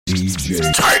DJ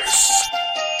Tights.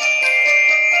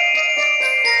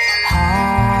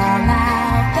 Haul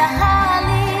out the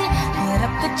holly, put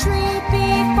up the tree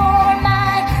before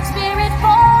my spirit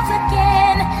falls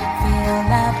again. Fill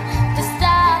up the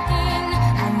stocking,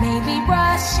 I may be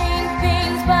rushing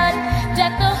things, but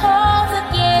deck the halls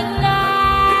again now.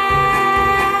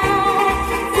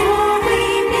 For we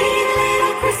need a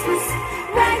little Christmas,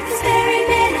 right this very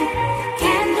minute.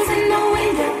 Candles in the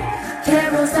window,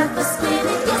 carols at the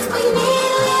spinet. Yes, we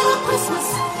need a little Christmas,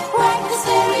 right this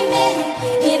very minute.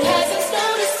 It hasn't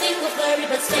snowed a single flurry,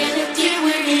 but standing here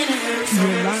we're in a hurry.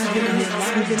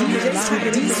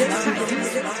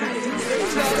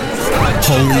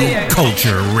 Whole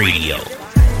Culture Radio.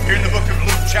 Here in the book of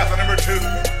Luke, chapter number 2,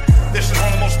 this is one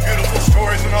of the most beautiful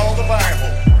stories in all the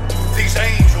Bible. These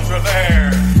angels are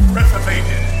there,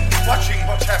 reprobated, watching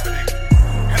what's happening.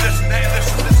 And this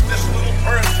little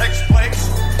birth takes place.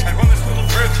 And when this little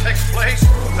birth takes place,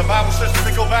 the Bible says that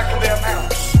they go back and they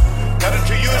announce that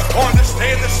unto you is born this day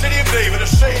in the city of David a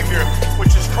Savior,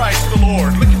 which is Christ the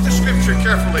Lord. Look at the scripture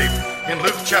carefully in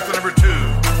Luke chapter number 2,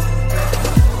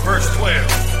 verse 12.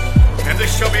 And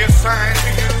this shall be a sign to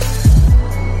you.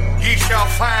 Ye shall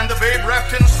find the babe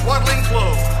wrapped in swaddling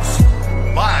clothes,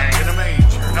 lying in a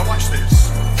manger. Now watch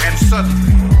this. And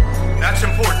suddenly, that's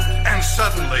important. And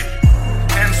suddenly,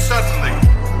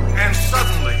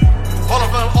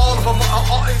 all of them,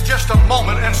 in just a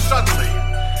moment, and suddenly,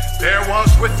 there was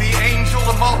with the angel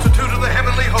the multitude of the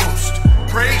heavenly host,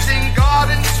 praising God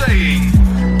and saying,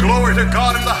 Glory to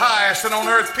God in the highest, and on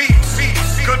earth peace,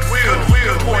 goodwill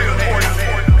toward men.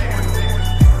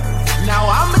 Now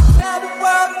I'ma tell the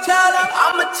world,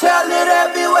 I'ma tell it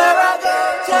everywhere I go.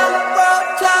 Tell the world,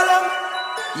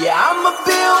 yeah, I'm a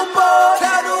billboard.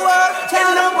 Tell the world,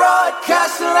 and I'm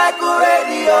broadcasting like a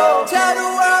radio. Tell the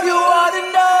world, you ought to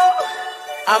know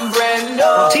I'm brand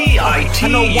new. T-I-T-U-C. I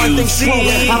know one thing's true,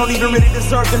 I don't even really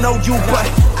deserve to know you, but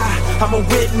I'm a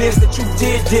witness that you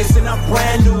did this and I'm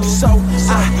brand new. So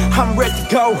I'm ready to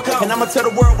go, and I'ma tell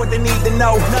the world what they need to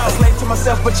know. I slave to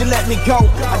myself, but you let me go.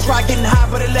 I tried getting high,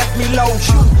 but it left me low.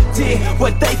 You did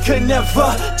what they could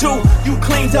never do. You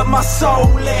cleaned up my soul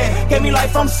and gave me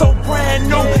life. I'm so brand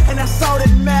new, and that's all that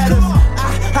matters.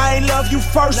 I ain't love you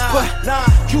first, but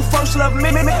you first loved me.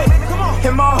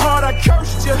 In my heart I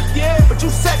cursed you, but you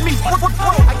set me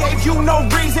free. I gave you no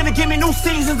reason to give me new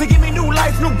seasons, to give me new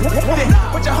life, new breathing.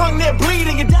 But you hung there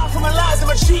bleeding, you died for my lies, and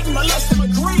my cheating, my lust, and my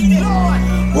greed.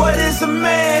 What is a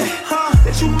man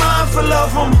that you mindful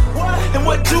of him? And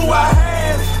what do I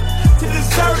have to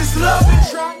deserve his love? And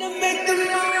trying to make the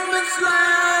moments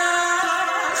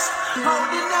last,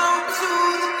 holding on to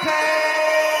the past.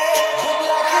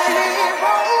 Like a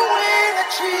hero in a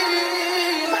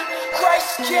dream,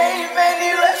 Christ came and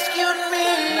he rescued me.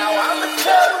 Now I'ma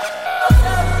tell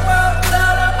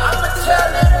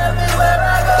it everywhere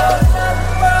I go. Tell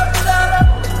the world,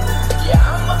 yeah,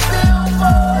 I'm a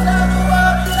billboard. Tell the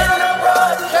world, and I'm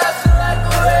broadcasting like a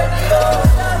radio.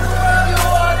 Tell the world, you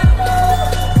ought to know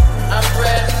I'm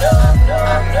brand new.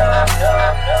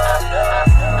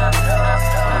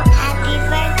 Happy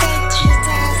birthday,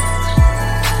 Jesus.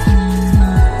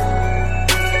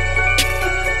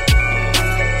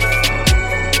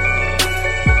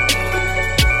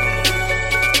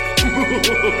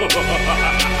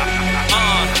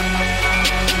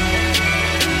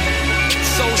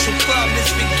 Social Club,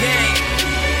 Misfit Gang,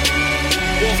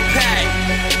 Wolfpack,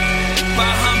 by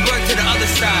Hamburg to the other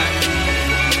side.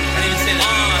 I didn't even say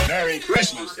that. Merry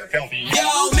Christmas, you filthy.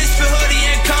 Yo, Misfit Hoodie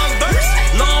and Converse,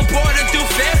 long border through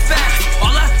Fairfax.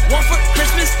 All I want for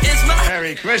Christmas is my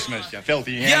Merry Christmas, you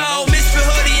filthy. Yo, Misfit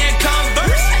Hoodie and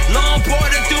Converse, long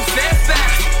border through Fairfax.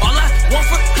 All I want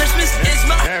for Christmas is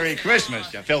my Merry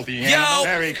Christmas, you filthy. Yo.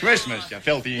 Merry Christmas, you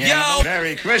filthy. Yo.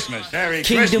 Merry Christmas, Merry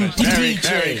Kingdom Christmas,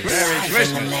 Merry DJs.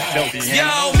 Christmas, you filthy.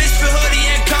 Yo, Misfit Hoodie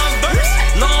and Converse,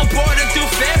 long border through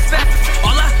Fairfax.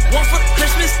 All I want for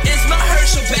Christmas is my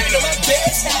Herschel bag of my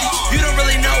best. You don't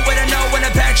really know what I know when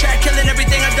I backtrack, killing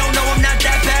everything I don't know. I'm not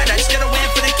that bad. I just gotta win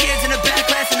for the kids in the back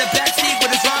class in the back seat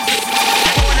with a zombie.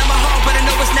 Pouring out my heart, but I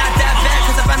know it's not that bad.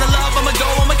 Cause I found the love, I'ma go,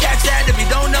 I'ma catch that. If you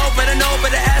don't know, better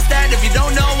ask that. If you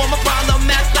don't know, I'm a problem,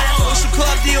 math class. Social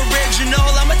Club, the original.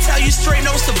 I'ma tell you straight,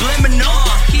 no subliminal.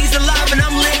 He's alive and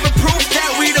I'm living proof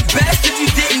that we the best if you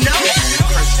didn't know.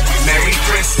 Merry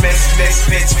Christmas,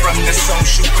 misfits from the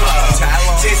Social Club.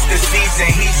 Tis the season,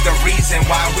 he's the reason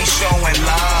why we showing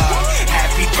love.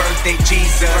 Happy birthday,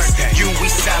 Jesus, you we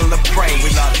celebrate.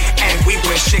 And we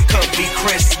wish it could be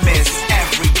Christmas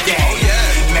every day.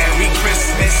 Merry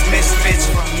Christmas, misfits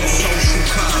from the Social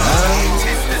Club.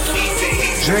 Tis the season,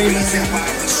 he's the reason why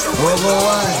we showing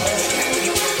love. Happy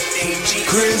birthday, Jesus.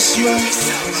 Christmas,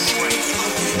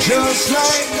 just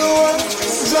like the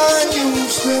ones I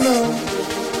used to know.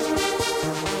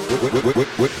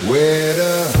 Where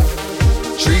the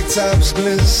treetops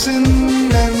glisten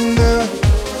and the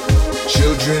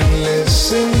children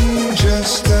listen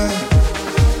just to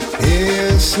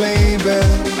hear sleigh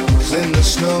bells in the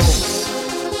snow.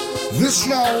 The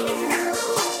snow.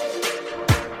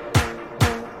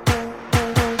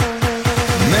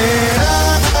 Man,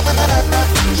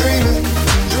 I'm dreaming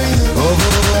of a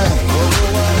white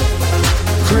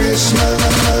Christmas.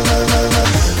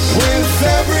 With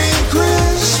every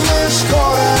Christmas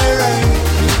card I write,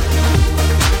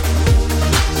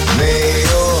 may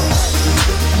your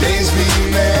days be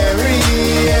merry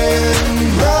and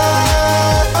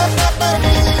bright,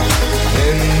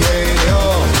 and may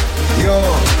your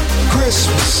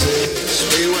Christmases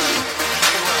be white.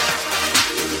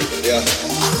 Yeah,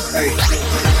 hey.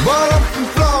 But up in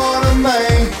Florida,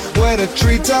 Maine, where the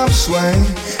treetops swing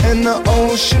and the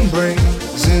ocean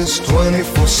breezes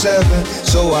 24/7,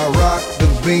 so I rock the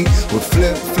beat with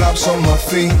flip-flops on my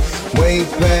feet way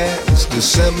past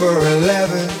December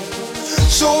 11th.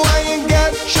 So I ain't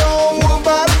got your wood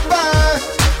by the fire,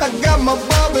 I got my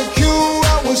barbecue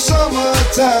out with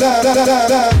summertime.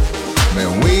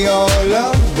 Man, we all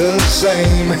love the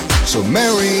same, so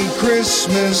Merry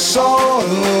Christmas all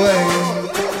the way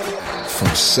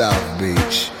from South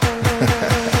Beach.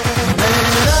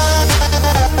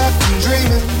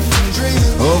 Dreaming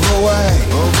of a white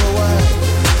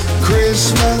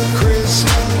Christmas,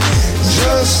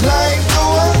 just like the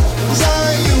ones I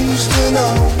used to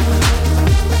know.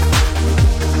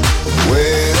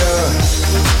 Where the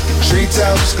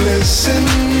treetops glisten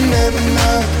and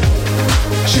the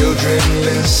children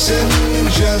listen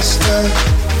just to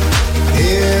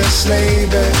hear sleigh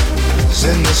bells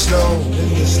in the snow.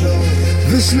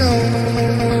 The snow.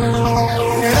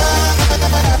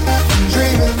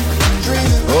 Dreaming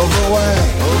of a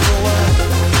white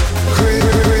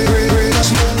Christmas.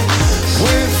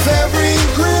 With every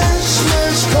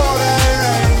Christmas card I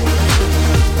write,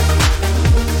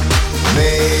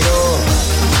 may your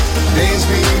days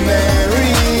be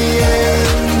merry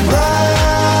and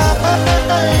bright,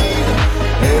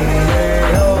 and may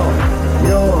your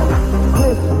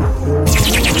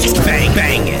Bang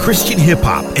banging Christian hip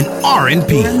hop and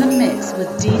R&B. You're in the mix with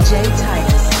DJ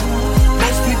Titus.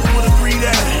 Most people would agree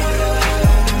that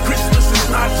Christmas is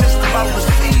not just about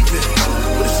receiving,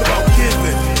 but it's about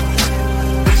giving.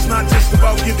 It's not just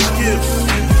about giving gifts,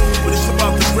 but it's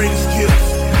about the greatest gift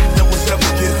that was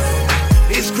ever given.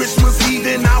 It's Christmas Eve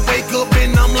and I wake up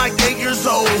and I'm like 8 years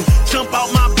old. Jump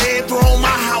out my bed, throw on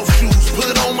my house shoes,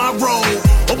 put on my robe,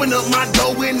 open up my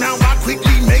door and now I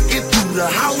quickly make it through the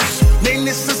house. Man,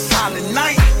 it's a silent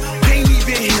night, can't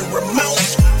even hear a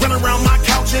mouse. Run around my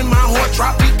couch and my heart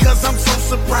drop because I'm so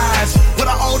surprised. What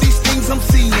are all these things I'm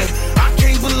seeing? I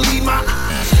can't believe my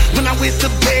eyes. When I went to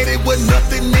bed, it was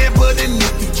nothing there but an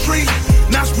empty tree.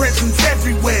 Now presents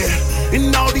everywhere,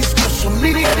 and all these gifts for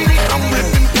me. I'm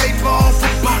ripping paper off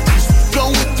of boxes,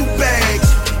 going through bags,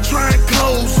 trying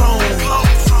clothes on,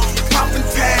 popping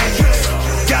tags.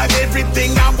 Got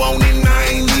everything I want and I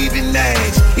ain't even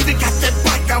asked. Even got that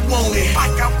bike I wanted,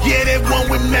 yeah, that one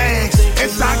with Max.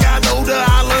 As I got older,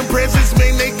 I learned presents,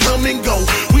 man, they come and go.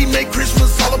 We make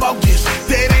Christmas all about gifts,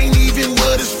 that ain't even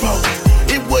what it's for.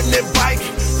 It wasn't that bike,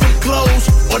 them clothes,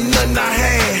 or nothing I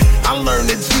had. I learned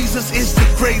that Jesus is the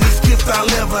greatest gift I'll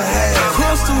ever have.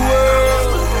 Across the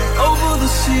world, over the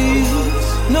seas,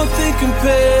 nothing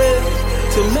compared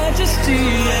to majesty,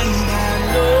 and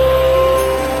I know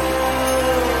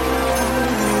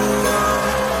you are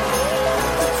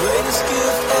the greatest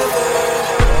gift ever.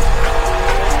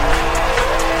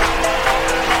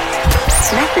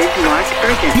 Message marked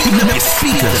urgent.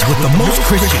 Speakers with the most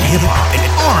Christian hip hop and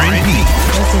R&B.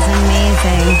 This is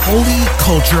amazing. Holy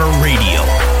Culture Radio.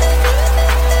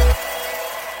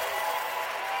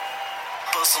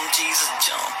 Put some Jesus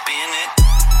jump in it.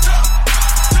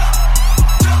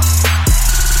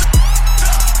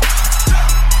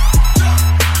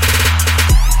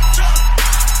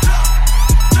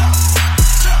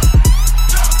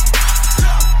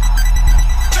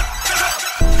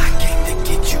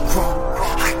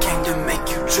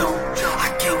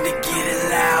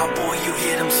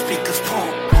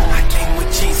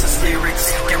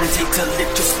 To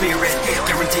lift your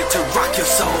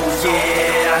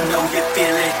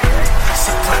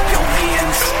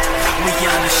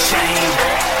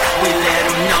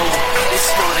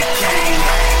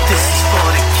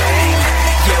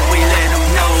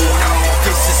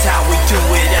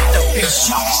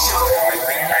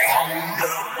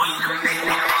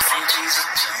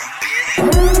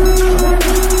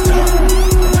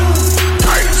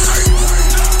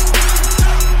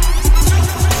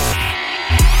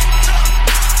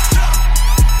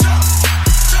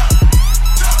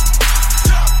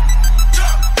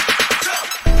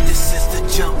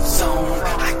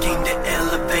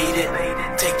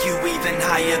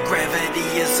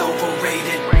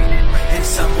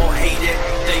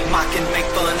can make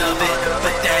fun of it,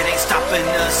 but that ain't stopping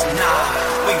us, nah.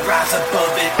 We rise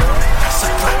above it, so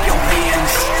clap your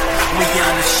hands. We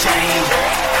unashamed,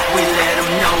 we let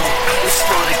them know it's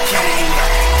for the king.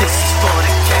 This is for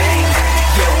the gang,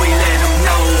 yeah, we let them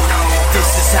know.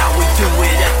 This is how we do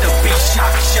it at the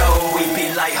B-Shock show. We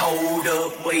be like, hold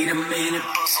up, wait a minute,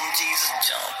 put some Jesus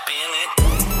jump in it.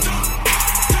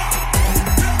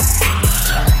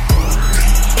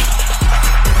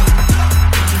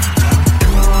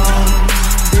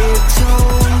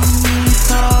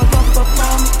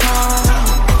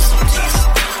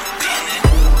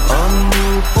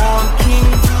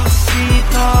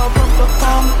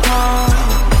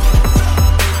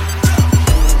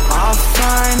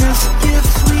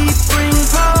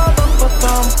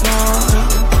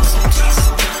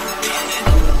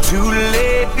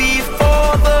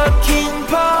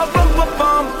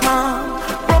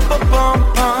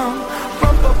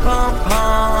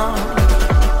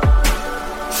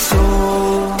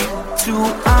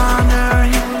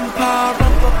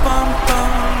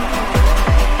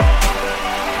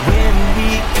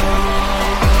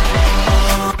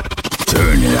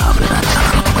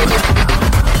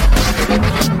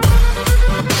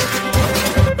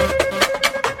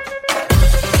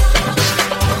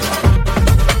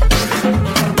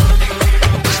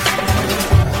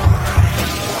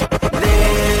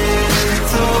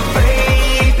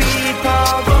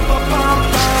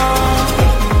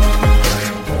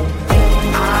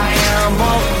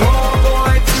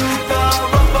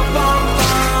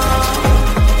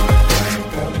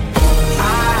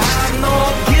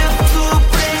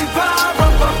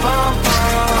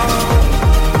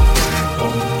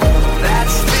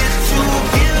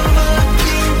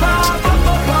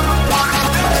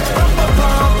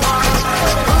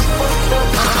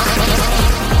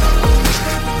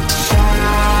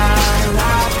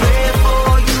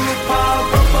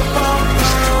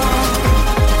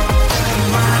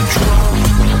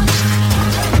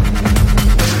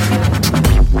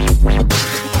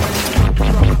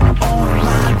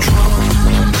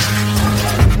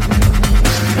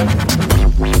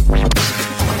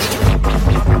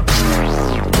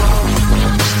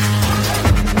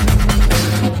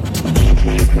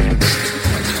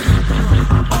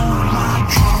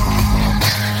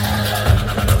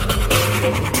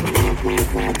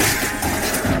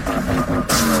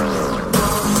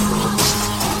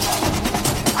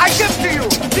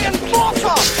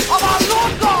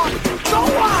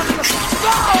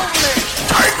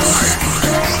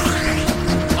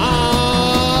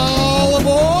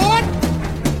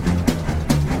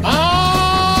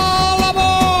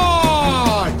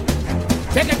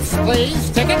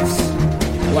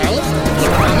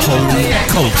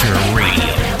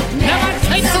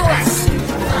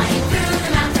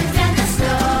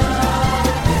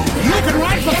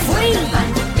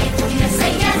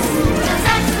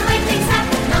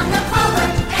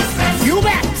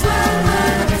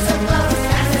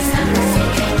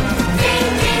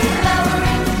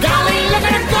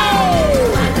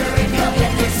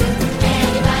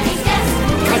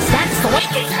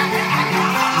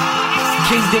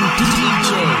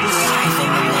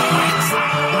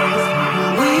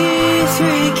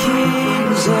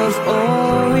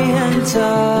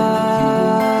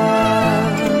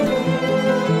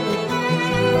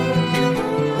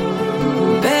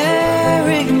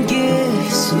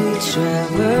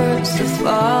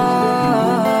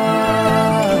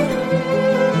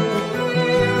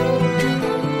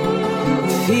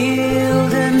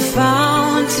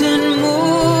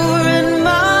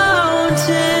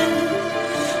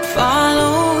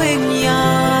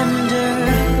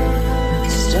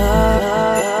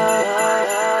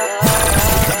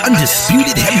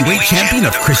 Undisputed heavyweight champion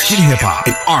of Christian hip-hop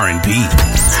and R&B. You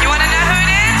want to know who it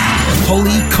is?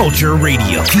 Holy Culture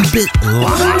Radio. Keep it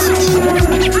locked.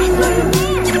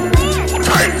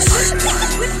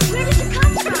 Where did you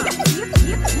come from?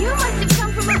 You must have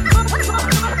come from a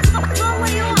long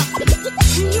way off.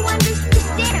 Do you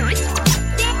understand?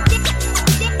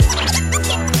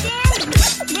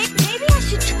 Maybe I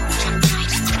should try.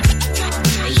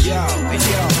 Yo,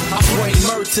 I bring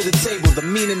murder to the table. The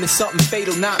meaning is something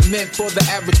fatal, not meant for the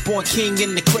average born king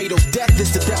in the cradle. Death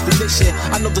is the definition.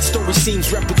 I know the story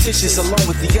seems repetitious, along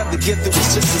with the other gift that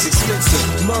was just as expensive.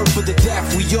 Murder for the death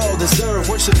we all deserve.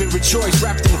 Worship and rejoice,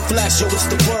 wrapped in the flesh. Yo, it's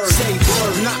the word. Say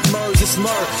word, not murder, it's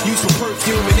murder. Used for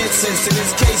perfume and incense. In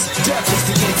this case, death is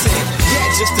the intent. Yeah,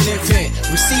 just an infant.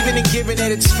 Receiving and giving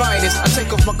at its finest. I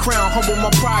take off my crown, humble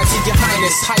my pride to your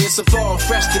highness. Highest of all,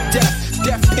 fresh to death.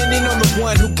 Death pending on the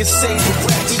one who can save the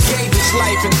rest. He gave his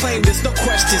life and claimed there's no question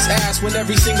questions asked when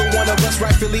every single one of us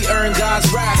rightfully earned God's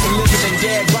wrath. The living and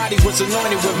dead body was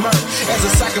anointed with myrrh as a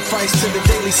sacrifice to the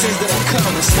daily sins that have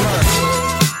come and slurred.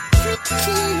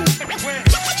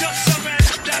 Just some man,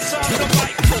 that's all the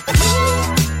mic.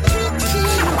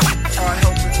 I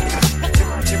hope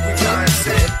if we got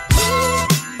it.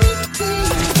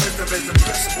 Wisdom is a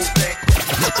principle thing.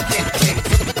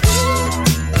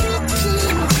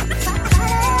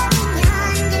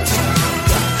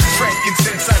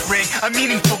 Frankincense I ring, a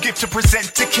meaningful gift to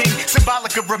present to King,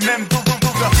 symbolic of remembering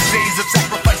the days of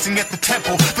sacrificing at the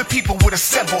temple. The people would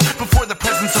assemble before the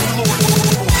presence of the Lord.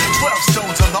 12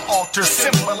 stones on the altar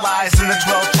symbolizing the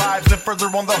 12 tribes, and further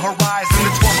on the horizon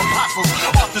the 12 apostles,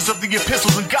 authors of the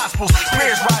epistles and gospels.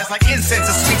 Prayers rise like incense,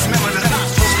 a sweet smell in the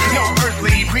nostrils. No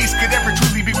earthly priest could ever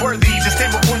truly be worthy to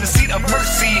stand before the seat of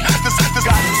mercy. The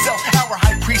God himself, our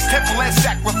high priest, temple and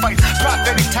sacrifice,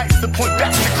 prophetic types that point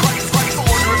back to Christ. The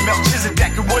order of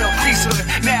Melchizedek, a royal priesthood.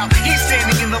 Now he's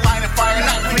standing in the line of fire,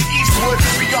 not Clint Eastwood.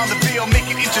 Beyond the veil,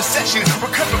 making intercession.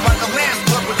 We're covered by the Lamb's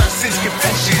blood with our sins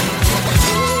confession.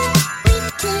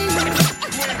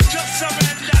 Just some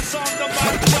man, that's on the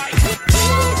mic.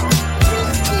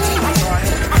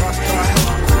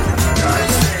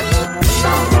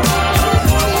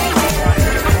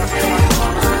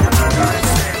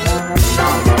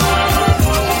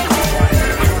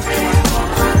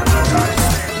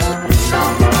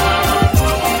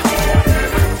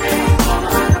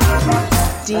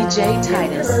 DJ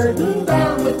Titus. Burden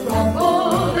down with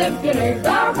trouble, if you need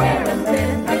our wear and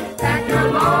thin, pack your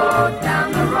load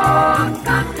down the road,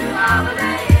 come to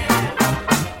holiday.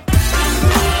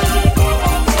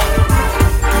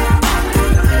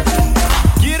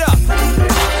 Get up!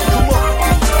 Come on!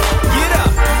 Get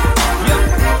up! Yeah.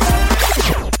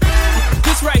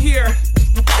 This right here,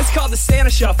 it's called the Santa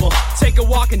Shuffle. Take a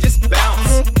walk and just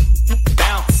bounce.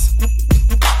 Bounce.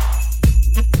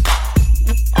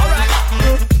 Alright.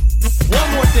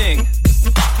 One more thing.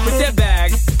 Put that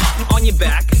bag on your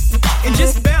back and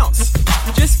just bounce.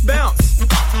 Just bounce.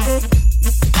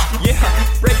 Yeah,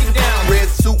 break it down. Red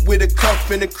suit with a cuff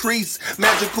and a crease.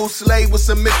 Magical sleigh with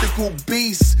some mythical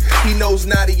beasts. He knows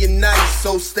naughty and nice,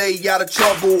 so stay out of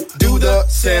trouble. Do the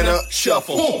Santa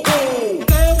Shuffle.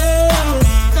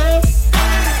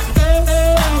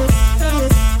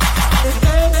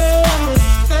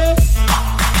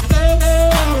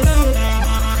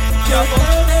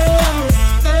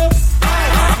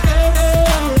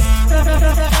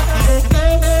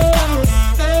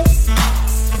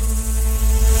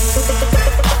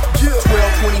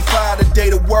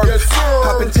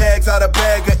 Popping tags out a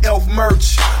bag of elf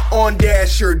merch. On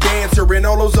Dasher, Dancer, and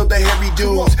all those other hairy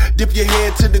dudes. Dip your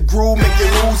head to the groove, make your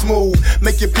moves move.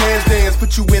 Make your pants dance,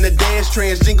 put you in a dance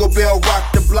trance. Jingle bell,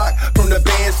 rock the block from the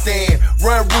bandstand.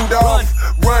 Run Rudolph,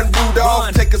 run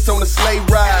Rudolph. Take us on a sleigh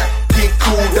ride, get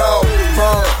cooled off.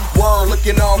 Burn, word,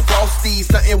 looking all frosty.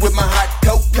 Something with my hot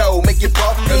cocoa, make it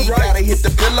frosty. Gotta hit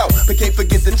the pillow, but can't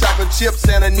forget the chocolate chip.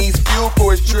 Santa needs fuel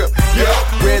for his trip.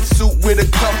 Yup, red suit with a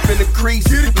cuff and a crease.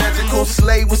 Magical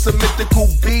sleigh with some mythical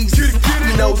beast.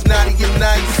 He knows naughty and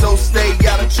nice, so stay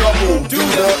out of trouble. Do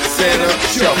the Santa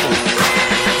Shuffle.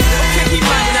 Okay, he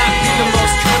might not be the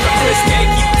most trim, but Chris can't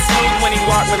keep it smooth when he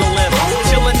walk with a limp.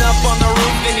 Chilling up on the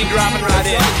roof, then he dropping right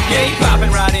in. Yeah, he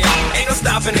popping right in. Ain't no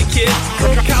stopping the kid.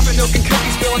 Copping milk and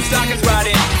cookies, filling stockings right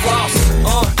in. Floss,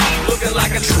 looking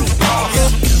like a true boss.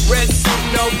 Red suit,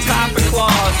 no top and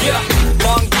claws. Yeah,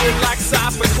 long beard like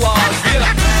Santa Claus. Yeah,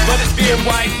 but his beard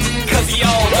white, cause he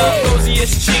old.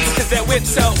 Rosiest cheeks, cause that whip's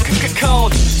so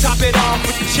cold. Top it off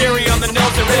with the cherry on the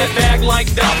nose, a red bag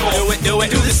like duffel. Do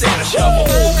it, do the Santa Shuffle.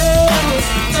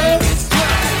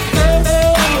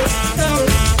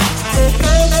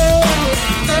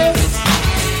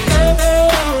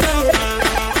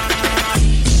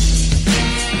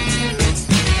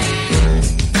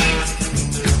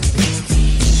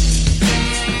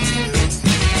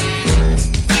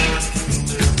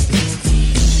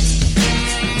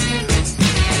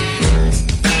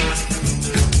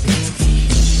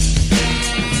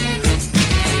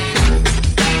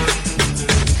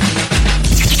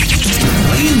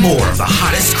 More of the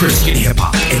hottest Christian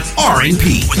hip-hop and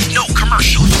R&B with no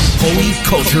commercials. Holy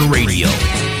Culture Radio.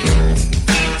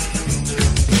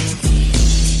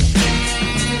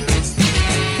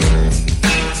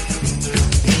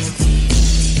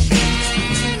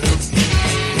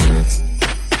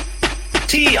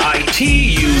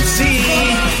 TITUC.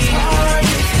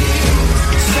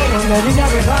 So I'm letting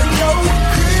everybody know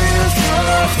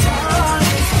Christmas time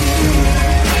is here.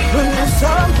 When the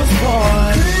sun was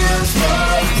born,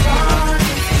 Christmas time is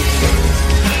here.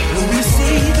 When we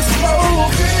see the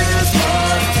smoke,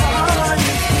 Christmas time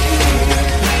is here.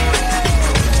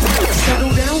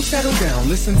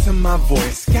 listen to my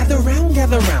voice. Gather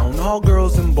round, all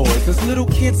girls and boys. As little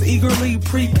kids eagerly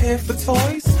prepare for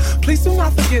toys, please do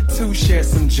not forget to share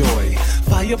some joy.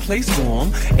 Fireplace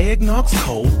warm, eggnog's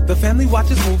cold. The family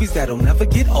watches movies that'll never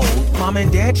get old. Mom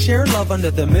and dad share love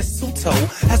under the mistletoe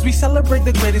as we celebrate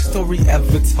the greatest story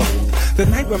ever told. The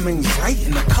night remains bright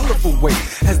in a colorful way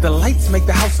as the lights make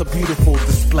the house a beautiful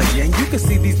display. And you can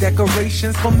see these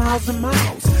decorations for miles and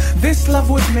miles. This love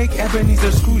would make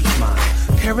Ebenezer Scrooge smile.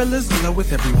 Carolers glow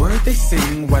with every word they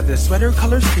sing, while their sweater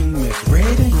color scheme is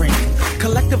red and green.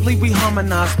 Collectively we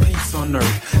harmonize peace on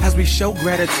earth as we show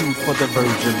gratitude for the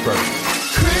virgin birth.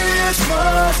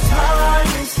 Christmas time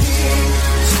is here,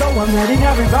 so I'm letting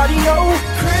everybody know.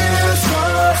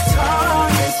 Christmas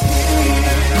time is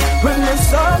here, when the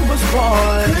sun was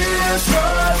born.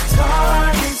 Christmas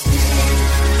time is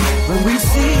here, when we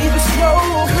see the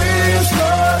snow.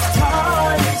 Christmas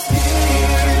time is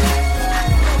here.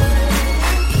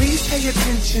 Please pay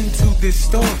attention to this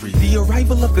story. The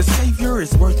arrival of the Savior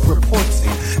is worth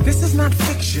reporting. This is not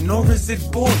fiction, nor is it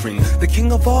boring. The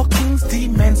King of all kings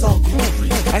demands all glory.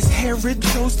 As Herod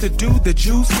chose to do the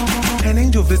Jews harm, an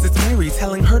angel visits Mary,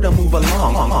 telling her to move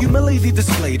along. Humility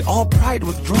displayed, all pride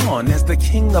withdrawn, as the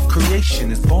King of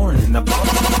creation is born in a barn.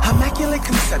 Immaculate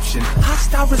conception,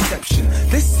 hostile reception.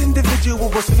 This individual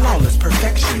was flawless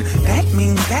perfection. That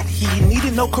means that he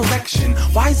needed no correction.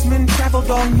 Wise men traveled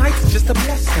all night just to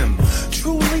bless him.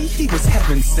 Truly, he was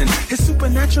heaven sent. His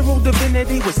supernatural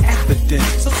divinity was evident.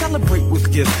 So celebrate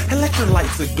with gifts and let your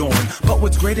lights adorn. But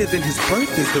what's greater than his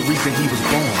birth is the reason he was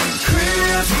born.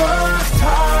 Christmas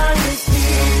time is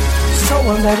here, so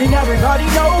I'm letting everybody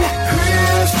know.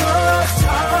 Christmas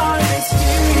time is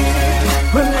here,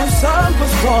 when the sun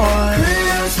was born.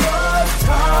 Christmas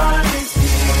time is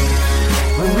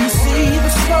here, when we see the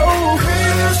snow.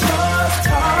 Christmas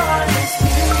time is here.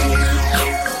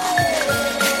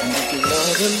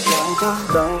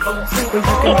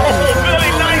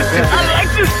 Very nice. I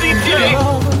like this DJ.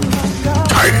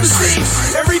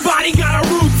 Everybody got a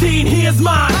routine, here's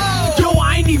mine. Yo,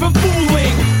 I ain't even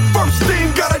fooling. First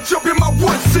thing, gotta jump in my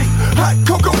onesie. Hot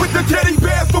cocoa with the teddy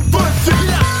bears for bunsing.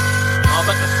 I'm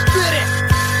about to spit it.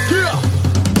 Yeah.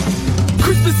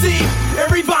 Christmas Eve,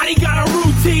 everybody got a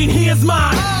routine, here's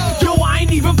mine. Yo, I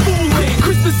ain't even fooling.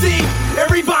 Christmas Eve,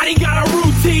 everybody got a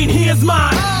routine, here's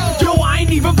mine. Yo, I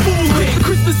ain't even fooling.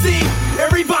 Christmas Eve,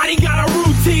 everybody got a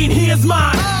routine, here's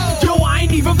mine. Yo, I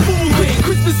ain't even fooling.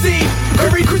 Christmas Eve,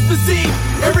 every Christmas Eve,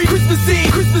 every Christmas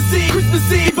Eve, Christmas Eve,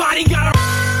 Christmas Eve, everybody got a.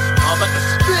 I'm about to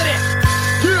spit it.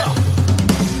 Yeah.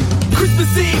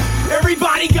 Christmas Eve,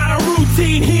 everybody got a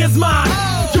routine, here's mine.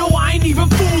 Yo, I ain't even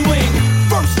fooling.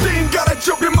 First thing, gotta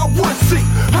jump in my onesie.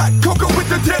 Hot cocoa with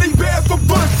the teddy bears for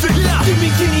bunsing. Yeah. Give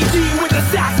me Kenny D with the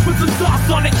sass, put some sauce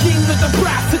on it. King of the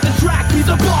brass to the track, he's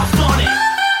a boss on it.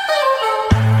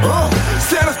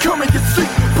 Santa's coming, you see.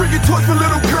 Bringing toys for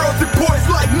little girls and boys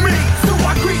like me. So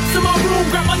I creep to my room,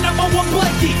 grab my #1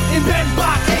 blankie. In bed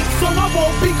by 8, so I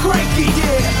won't be cranky.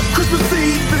 Yeah, Christmas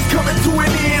Eve is coming to an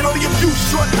end. Only a few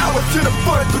short hours till the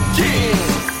fun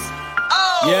begins.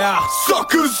 Oh, yeah,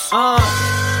 suckers. Let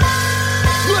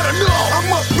her know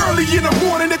I'm up early in the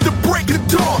morning at the break of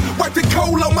dawn. Wipe the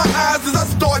coal on my eyes as I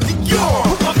start to yawn.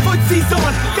 Put my footsies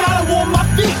on, gotta warm my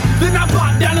feet. Then I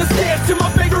pop down the stairs to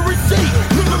my favorite seat.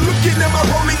 Looking at my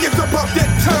rollie, it's about that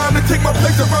time to take my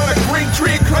place around a green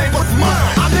tree and claim what's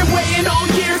mine. I've been waiting all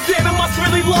year, Santa must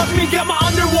really love me. Got my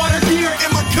underwater gear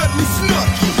and my cutlery snuck.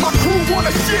 My crew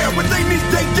wanna share what they need,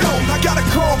 they don't. I got a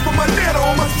call from my nana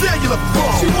on my cellular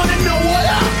phone. She wanna know what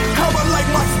up, how I like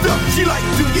my stuff. She like,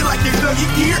 do you like your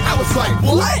nugget gear? I was like,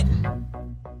 what?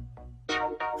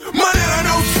 My nana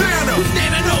knows Santa. His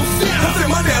nana knows Santa. I said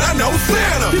my nana knows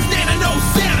Santa. His nana knows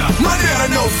Santa. My nana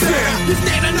knows Santa. His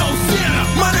nana knows Santa.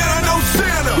 My nana knows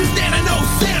Santa. His nana knows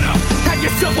Santa. Have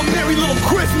yourself a merry little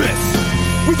Christmas.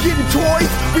 We getting toys,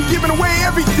 we giving away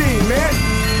everything, man.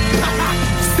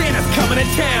 Santa's coming to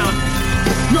town.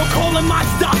 No calling my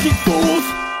stocking, fools.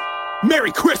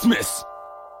 Merry Christmas.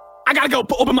 I gotta go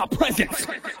open my presents.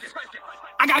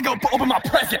 I gotta go open my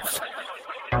presents.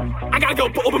 I gotta go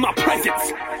open my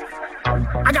presents.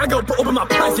 I gotta go open my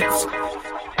presents.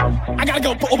 I gotta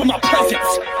go open my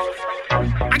presents.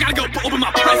 I gotta go open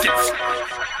my presents.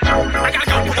 I gotta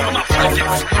go open my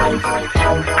presents.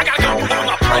 I gotta go open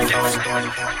my presents.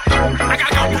 I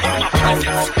gotta go open my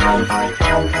presents. I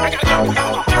gotta go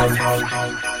open my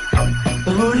presents.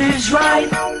 The mood is right.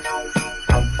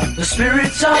 The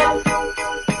spirit's up.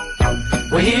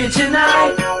 We're here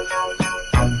tonight.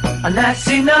 And that's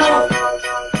enough.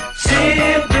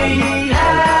 Simply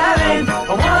having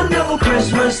a wonderful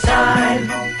Christmas time.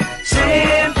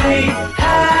 Simply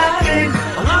having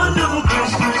a wonderful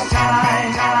Christmas time.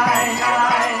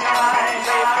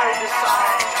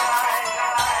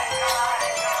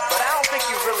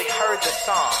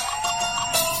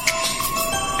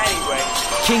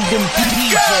 Kingdom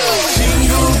DJ.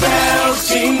 Jingle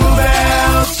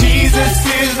bells, Jesus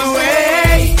is the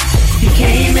way. He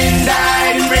came and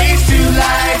died and raised to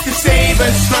life to save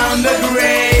us from the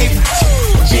grave.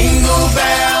 Jingle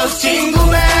bells,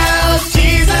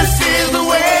 Jesus is the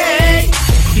way.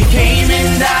 He came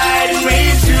and died and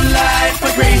raised to life,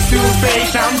 by grace through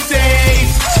faith I'm saved.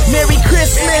 Merry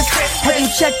Christmas. Have you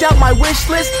checked out my wish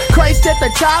list? Christ at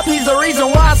the top, he's the reason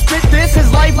why I spit this.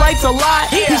 His life light's a lot.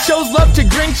 He shows love to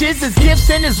Grinches. His gifts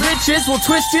and his riches will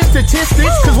twist his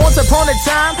statistics. Cause once upon a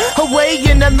time, away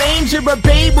in the manger, a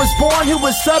babe was born who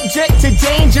was subject to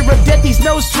danger of death. He's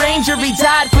no stranger. He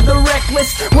died for the reckless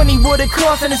when he wore the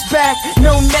cross on his back,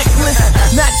 no necklace.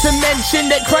 Not to mention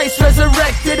that Christ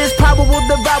resurrected. His power will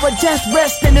devour death,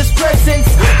 rest in his presence.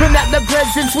 But not the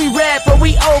presence we rap or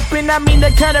we open. I mean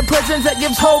the kind of presence that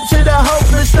gives hope to the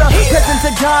hopeless. The presence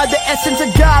of God, the essence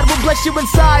of God will bless you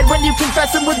inside when you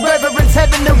confess him with reverence.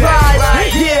 Heaven arrives.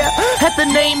 Yeah, at the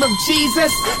name of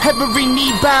Jesus, every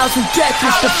knee bows and death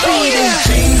is defeated.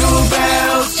 Jingle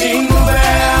bells,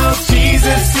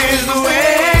 Jesus is the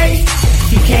way.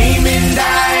 He came and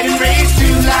died and raised to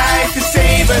life to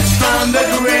save us from the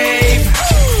grave.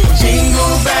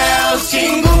 Jingle bells,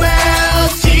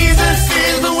 Jesus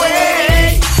is the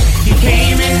way. He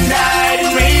came and died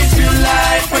and raised to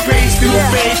life, by grace through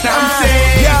faith I'm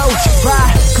saved. Yo,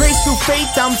 by grace through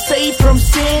faith I'm saved from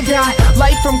sin. Got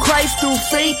life from Christ through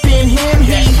faith in him.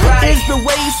 He is the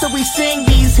way, so we sing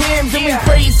these hymns and we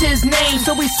praise his name,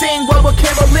 so we sing while we're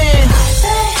caroling.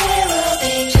 The herald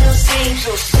angels sing,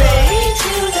 say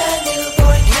to the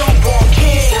newborn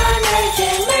king, Son of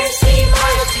mercy,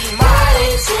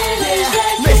 mighty sinners.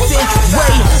 Listen,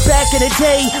 way back in the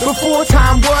day, before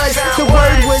time was, the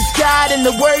word was God and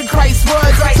the word Christ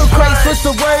was. So Christ was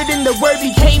the word and the word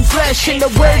became flesh, and the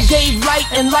word gave light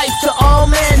and life to all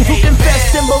men who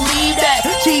confessed and believed that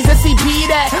Jesus, he be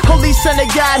that Holy Son of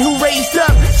God who raised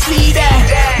up. See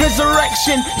that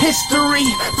resurrection history,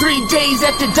 3 days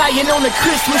after dying on the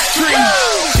Christmas tree.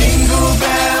 Jingle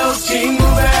bells,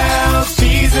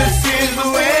 Jesus is the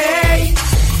way.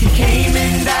 He came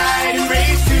and died and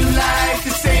raised to life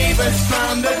to save us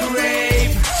from the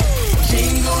grave.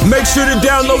 Make sure to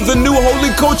download the new Holy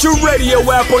Culture Radio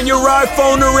app on your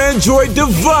iPhone or Android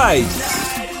device.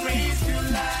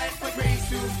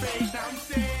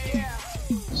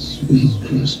 Sweet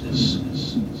Christmas.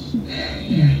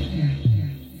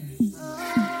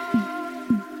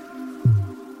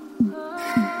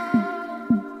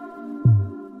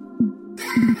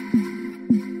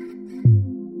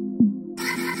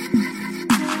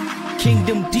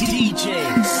 Kingdom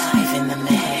DJs live in the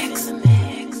mix.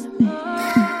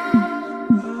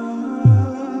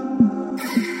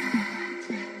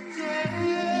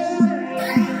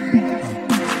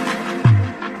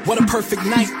 What a perfect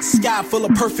night, sky full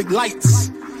of perfect lights.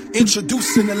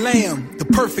 Introducing the Lamb, the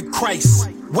perfect Christ.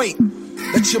 Wait,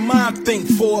 let your mind think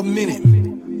for a minute.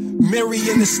 Mary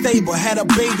in the stable had a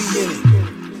baby in it.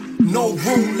 No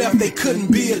room left, they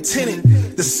couldn't be a tenant.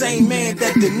 The same man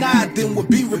that denied them would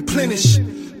be replenished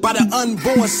by the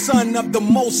unborn son of the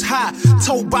Most High,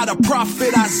 told by the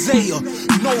prophet Isaiah.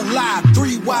 No lie,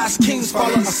 3 wise kings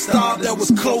follow a star that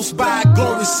was close by.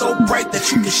 Glory so bright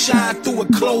that you can shine through a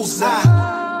closed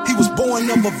eye. He was born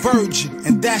of a virgin,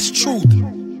 and that's truth.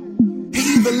 He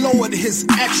even lowered his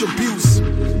attributes.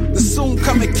 The soon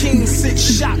coming king sent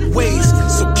shockwaves,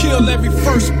 so kill every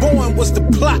firstborn was the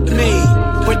plot made.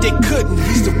 But they couldn't,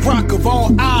 he's the rock of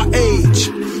all our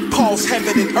age. Pause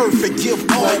heaven and earth and give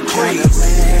all praise. What kind of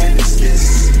man is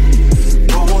this?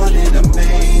 Born in a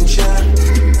manger.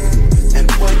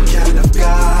 And what kind of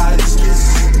God is this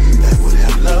that would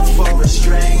have love for a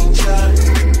stranger?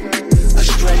 A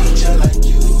stranger like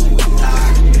you and I.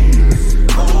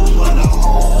 Oh, what a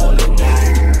holy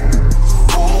night.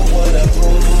 Oh, what a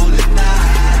holy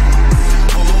night.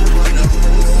 Oh, what a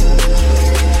holy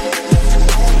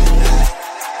night.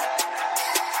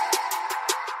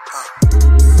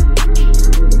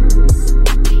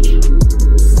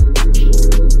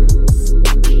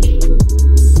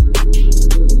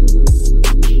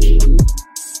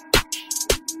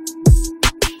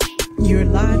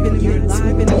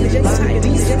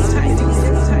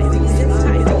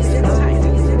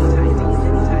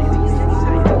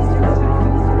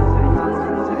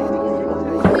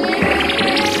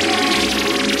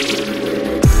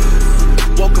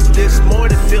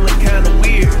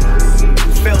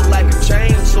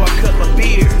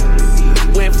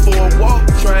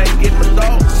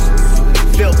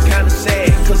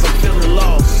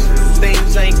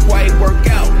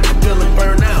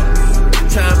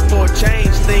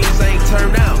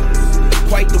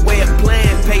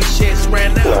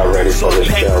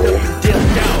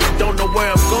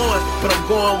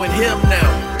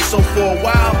 now. So for a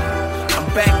while, I'm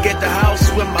back at the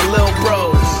house with my little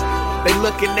bros. They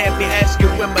looking at me asking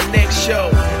when my next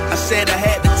show. I said I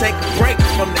had to take a break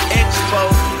from the expo.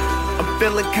 I'm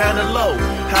feeling kinda low.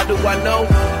 How do I know?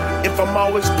 If I'm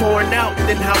always pouring out,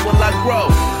 then how will I grow?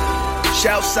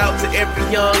 Shouts out to every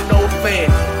young Noah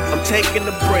fan. I'm taking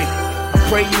a break. I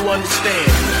pray you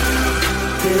understand.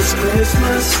 This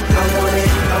Christmas, I want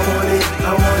it, I want it,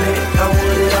 I want it, I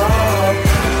want it all.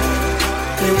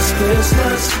 This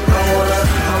Christmas, I wanna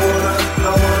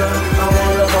all.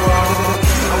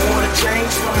 I wanna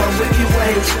change from my wicked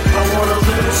ways. I want a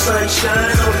little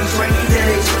sunshine on these rainy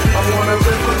days. I wanna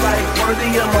live a life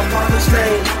worthy of my Father's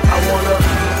name.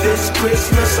 This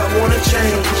Christmas, I wanna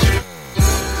change.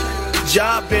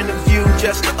 Job interview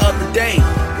just the other day.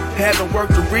 Haven't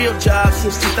worked a real job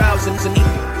since 2000s and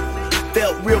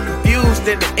felt real confused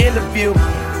in the interview.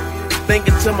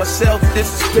 Thinking to myself, this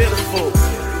is pitiful.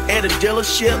 At a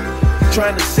dealership,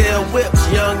 trying to sell whips.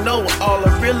 Young Noah, all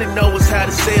I really know is how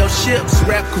to sell ships.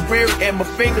 Rap career at my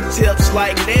fingertips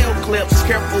like nail clips.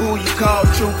 Careful who you call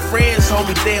true friends,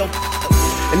 homie, they'll.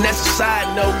 And that's a side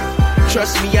note.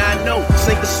 Trust me, I know.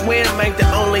 Sink or swim ain't the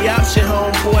only option,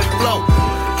 homeboy, float.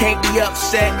 Can't be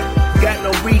upset, got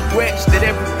no regrets that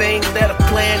everything that I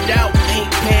planned out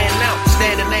ain't pan out.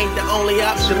 Standing ain't the only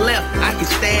option left, I can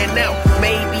stand out.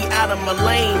 Maybe out of my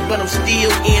lane, but I'm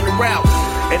still in route.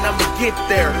 And I'ma get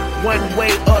there, one way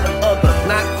or the other.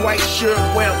 Not quite sure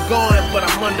where I'm going, but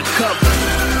I'm undercover.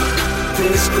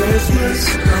 This Christmas,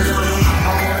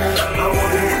 I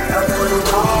want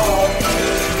it all.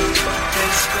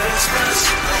 This Christmas,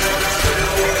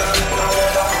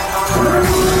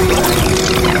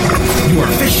 Your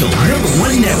official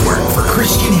 #1 network for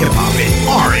Christian hip hop and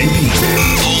R&B.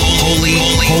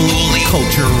 Holy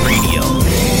Culture Radio.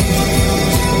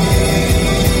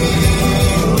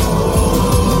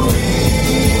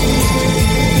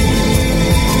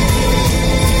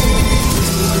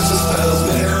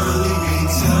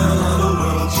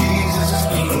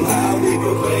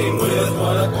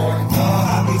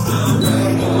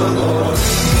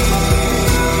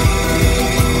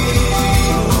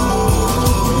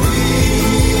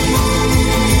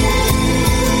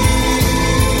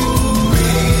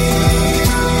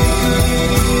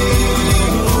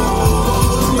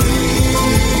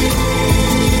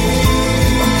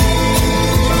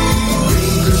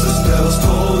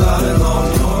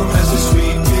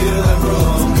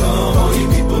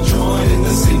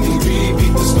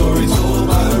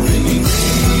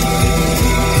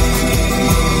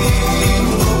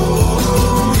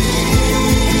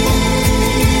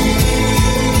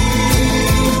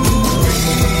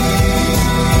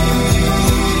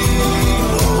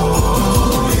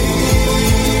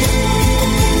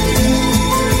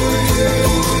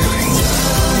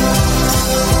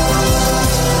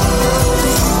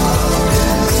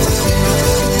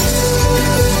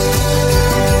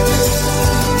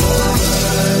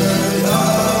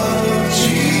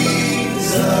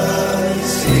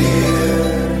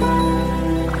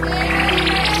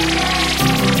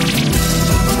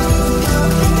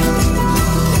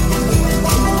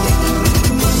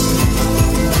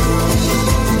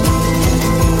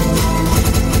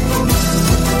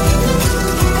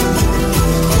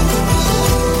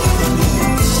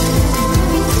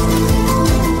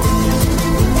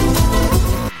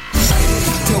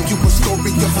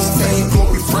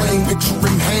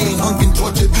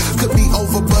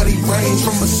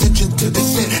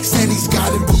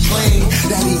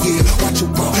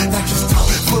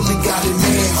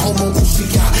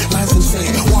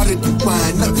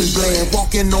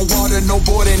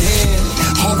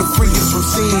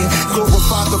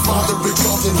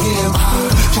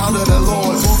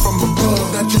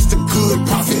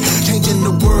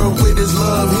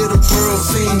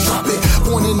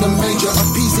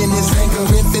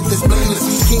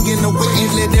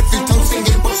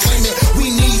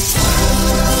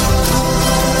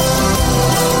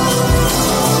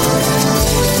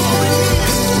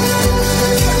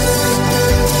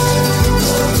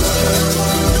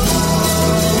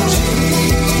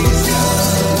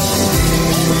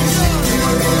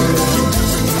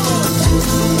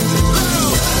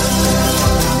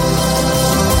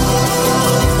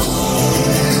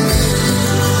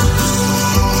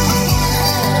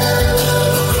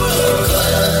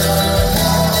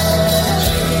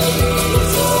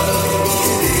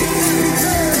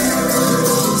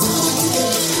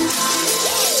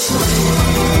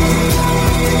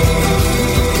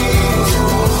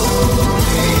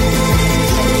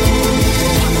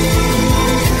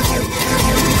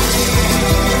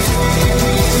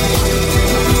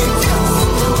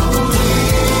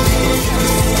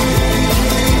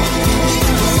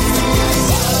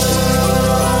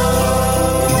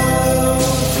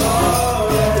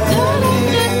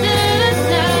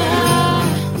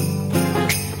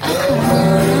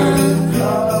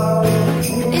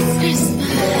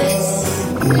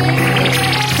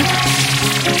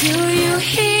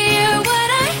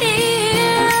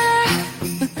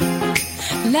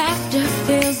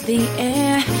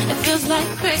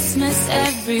 Christmas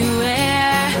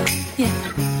everywhere. Yeah.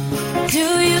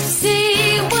 Do you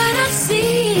see what I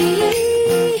see?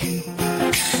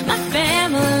 My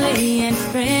family and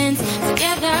friends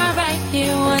together right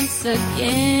here once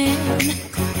again.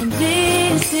 And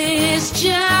this is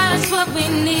just what we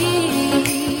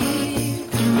need.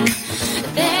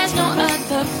 There's no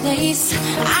other place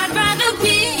I'd rather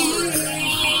be.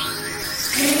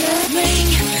 Ring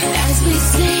as we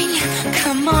sing.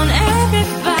 Come on,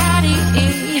 everybody.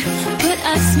 Put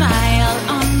a smile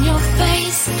on your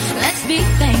face. Let's be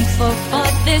thankful for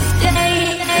this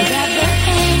day. Grab the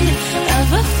hand of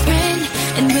a friend,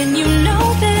 and when you know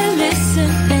they're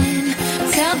listening,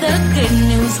 tell the good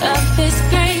news of His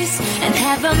grace, and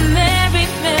have a merry,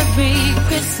 merry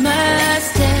Christmas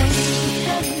day.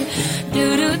 Do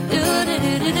do do do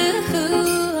do do do.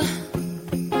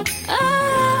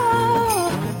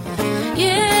 Oh,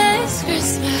 yes,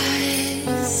 Christmas.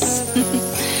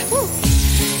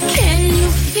 Can you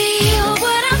feel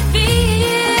what I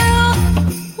feel?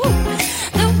 Woo.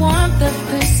 The warmth of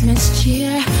Christmas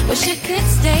cheer. Wish it could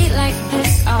stay like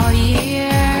this all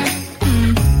year.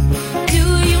 Do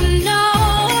you know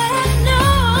what I know?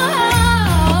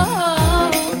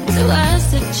 To us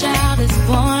a child is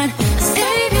born, a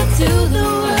savior to the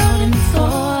world and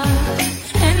for.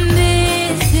 And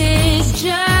this is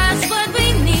just what we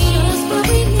need.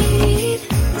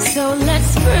 So let's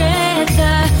spread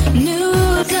the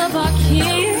news of our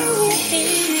King.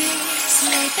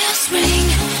 Sleigh bells ring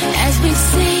as we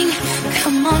sing.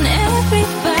 Come on,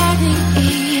 everybody,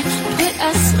 put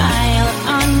a smile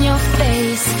on your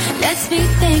face. Let's be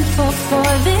thankful for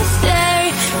this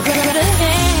day. Grab the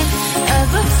hand of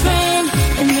a friend,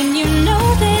 and when you know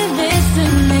they're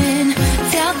listening,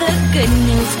 tell the good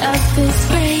news of His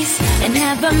grace, and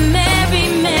have a merry,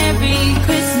 merry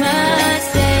Christmas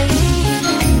day.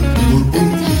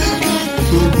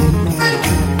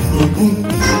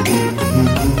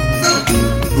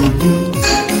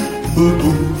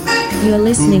 You're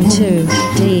listening to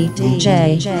DJ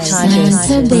Titus.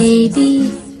 Santa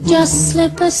baby, just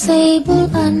slip a sable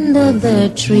under the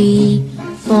tree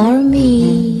for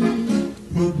me.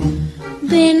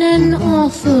 Been an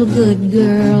awful good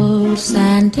girl,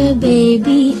 Santa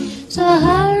baby, so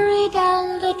hurry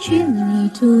down the chimney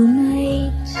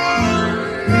tonight.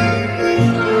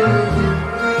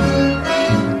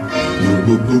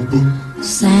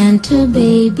 Santa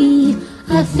baby,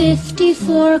 a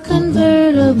 54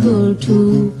 convertible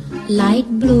to light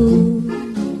blue.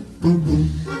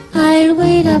 I'll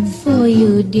wait up for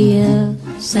you, dear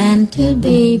Santa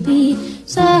baby,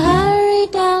 so hurry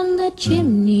down the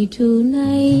chimney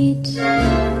tonight.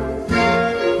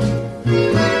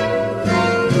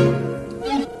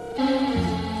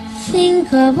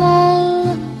 Think of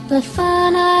all the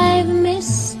fun I've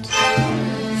missed.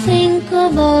 Think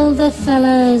of all the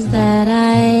fellas that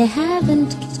I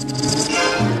haven't kissed.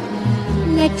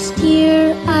 Next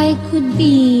year I could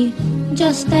be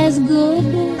just as good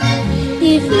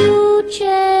if you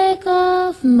check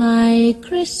off my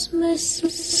Christmas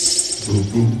list.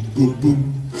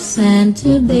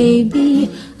 Santa baby,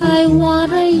 I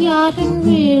want a yacht, and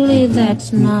really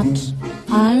that's not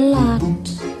a lot.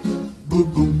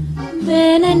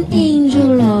 Been an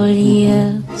angel all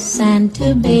year,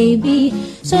 Santa baby,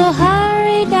 so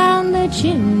hurry down the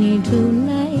chimney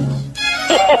tonight.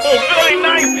 Oh, very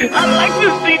nice. I like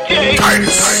this DJ.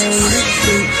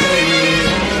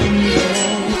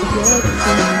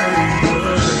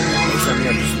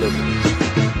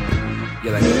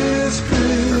 This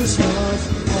Christmas,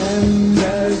 and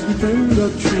as we trim the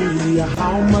tree,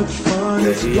 how much fun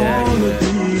it's gonna be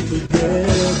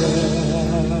together.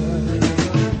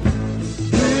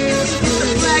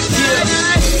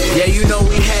 Yeah, you know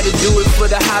we had to do it for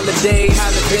the holidays.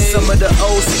 Some of the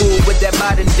old school with that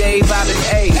modern day vibing.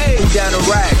 Who down to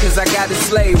ride? Cause I got a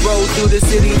sleigh. Roll through the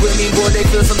city with me, boy, they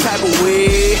feel some type of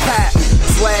way. Ha!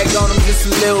 Swag on them just a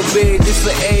little bit. This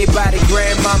for everybody,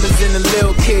 grandmamas and the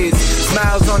little kids.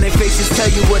 Smiles on their faces tell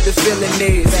you what the feeling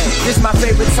is. This my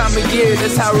favorite time of year,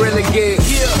 that's how real it gets.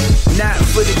 Not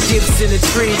for the gifts in the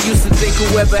tree. Used to think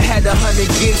whoever had 100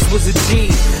 gifts was a G.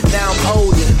 Now I'm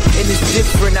older, and it's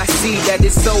different. I see that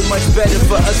it's so much better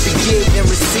for us to give than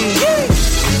receive.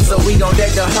 So we gon'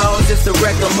 deck the halls just to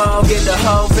wreck them all. Get the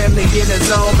whole family in the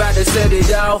zone, about to set it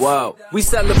off. Whoa. We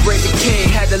celebrate the king,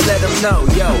 had to let them know.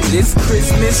 Yo, this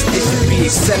Christmas, it should be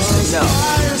exceptional.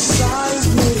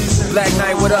 Black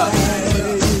Knight, what up?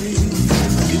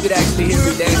 You could actually hear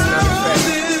me dancing on the track.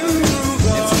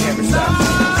 That's a camera stop.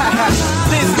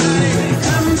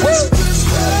 Listen.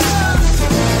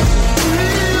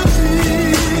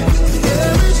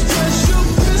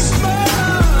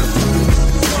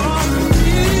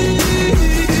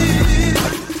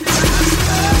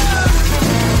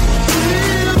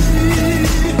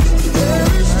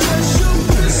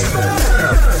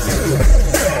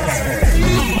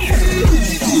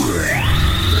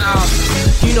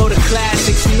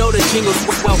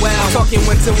 in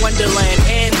Winter Wonderland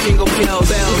and Jingle Bells.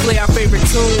 We play our favorite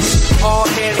tunes, all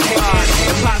hand in hand.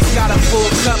 And Pop's got a full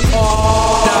cup,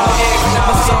 all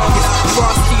my song is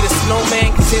Frosty the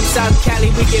Snowman, cause in South Cali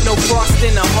we get no frost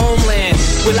in the homeland.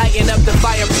 We lighten up the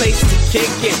fireplace to kick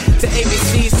it to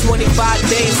ABC's 25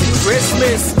 Days of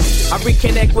Christmas. I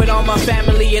reconnect with all my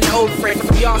family and old friends.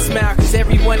 Y'all smile cause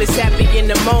everyone is happy in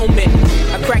the moment.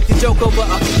 I cracked a joke over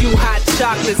a few hot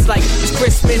chocolates like it's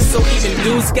Christmas, so even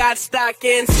dudes got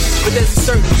stockings. But there's a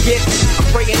certain gift I'm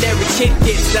praying every kid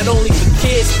gets, not only for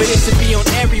kids, but it should be on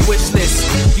every wish list.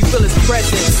 You feel his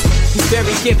presence, he's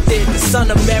very gifted, the son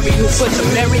of Mary who put the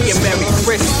Merry in Merry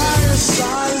Christmas.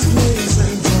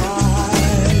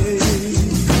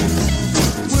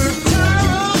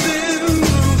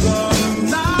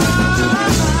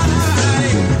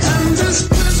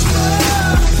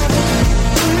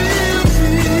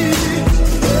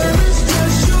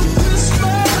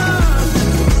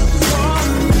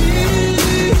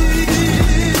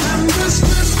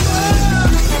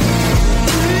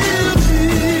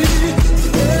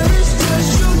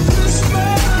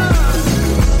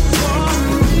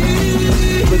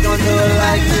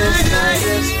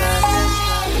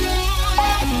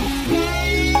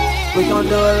 We gon'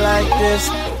 do it like this.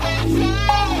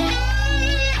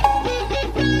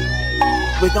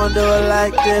 We gon' do it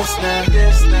like this now.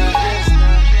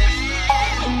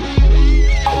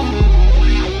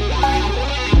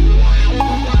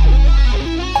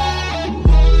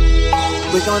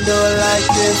 We gon' do it like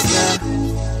this now.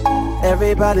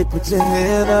 Everybody put your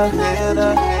hand up,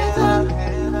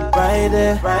 right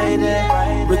there.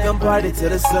 We gon' party till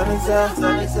the sun is up.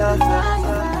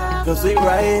 Cause we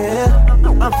right here.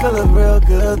 I'm feeling real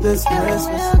good this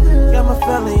Christmas. Got my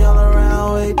family all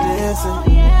around, we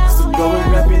dancing. So go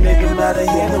and rap your nigga out of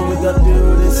here, and we gon'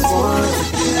 do this once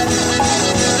again.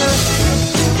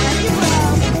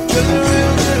 Feeling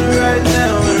real good right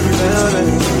now, we're feeling.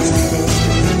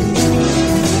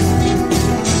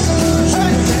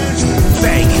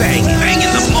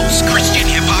 Banging the most Christian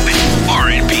hip hop and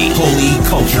R&B. Holy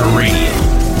Culture Radio.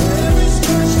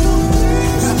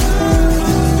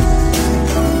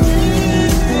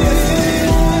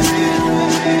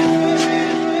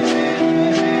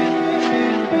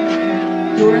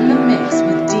 You're in the mix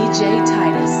with DJ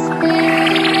Titus.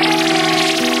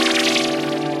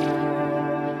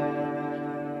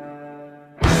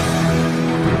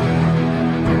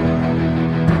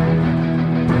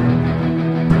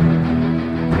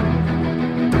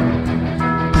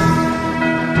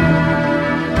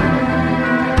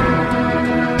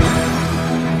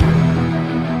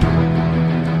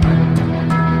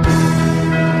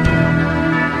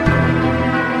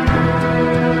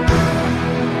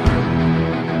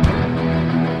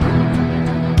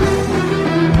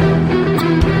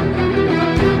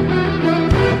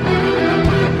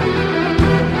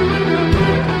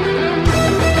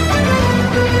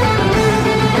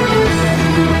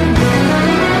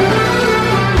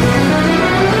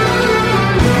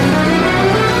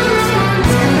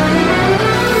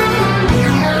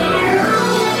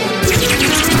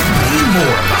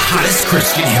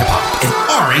 Christian hip hop and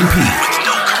R&B with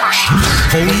no commercials.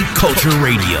 Holy Culture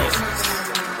Radio.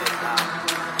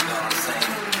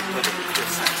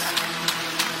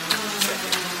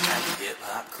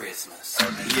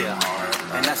 Yeah,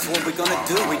 and that's what we're gonna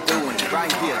do. We doing it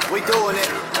right here. We doing it.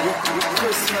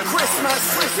 Christmas,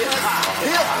 hip hop.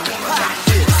 Yeah.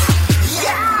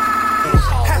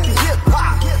 Happy hip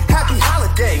hop. Happy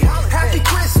holiday. Happy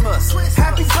Christmas.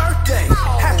 Happy birthday.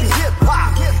 Happy hip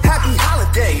hop. Happy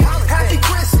holiday. Happy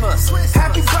Christmas.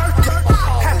 Happy birthday.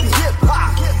 Happy hip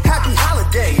hop. Happy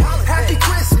holiday. Happy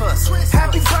Christmas.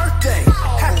 Happy birthday.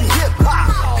 Happy hip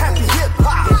hop. Happy hip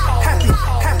hop. Happy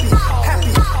hip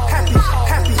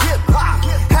hop.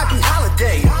 Happy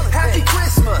holiday. Happy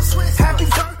Christmas. Happy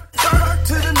birthday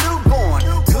to the newborn,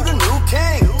 to the new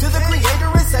king, to the creator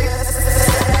and say, let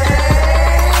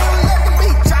the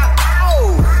beat drop.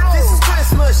 Oh, this is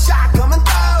Christmas shot coming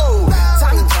through.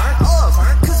 Time to turn up,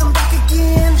 cause I'm back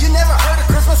again. You never heard a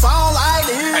Christmas song like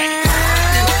this.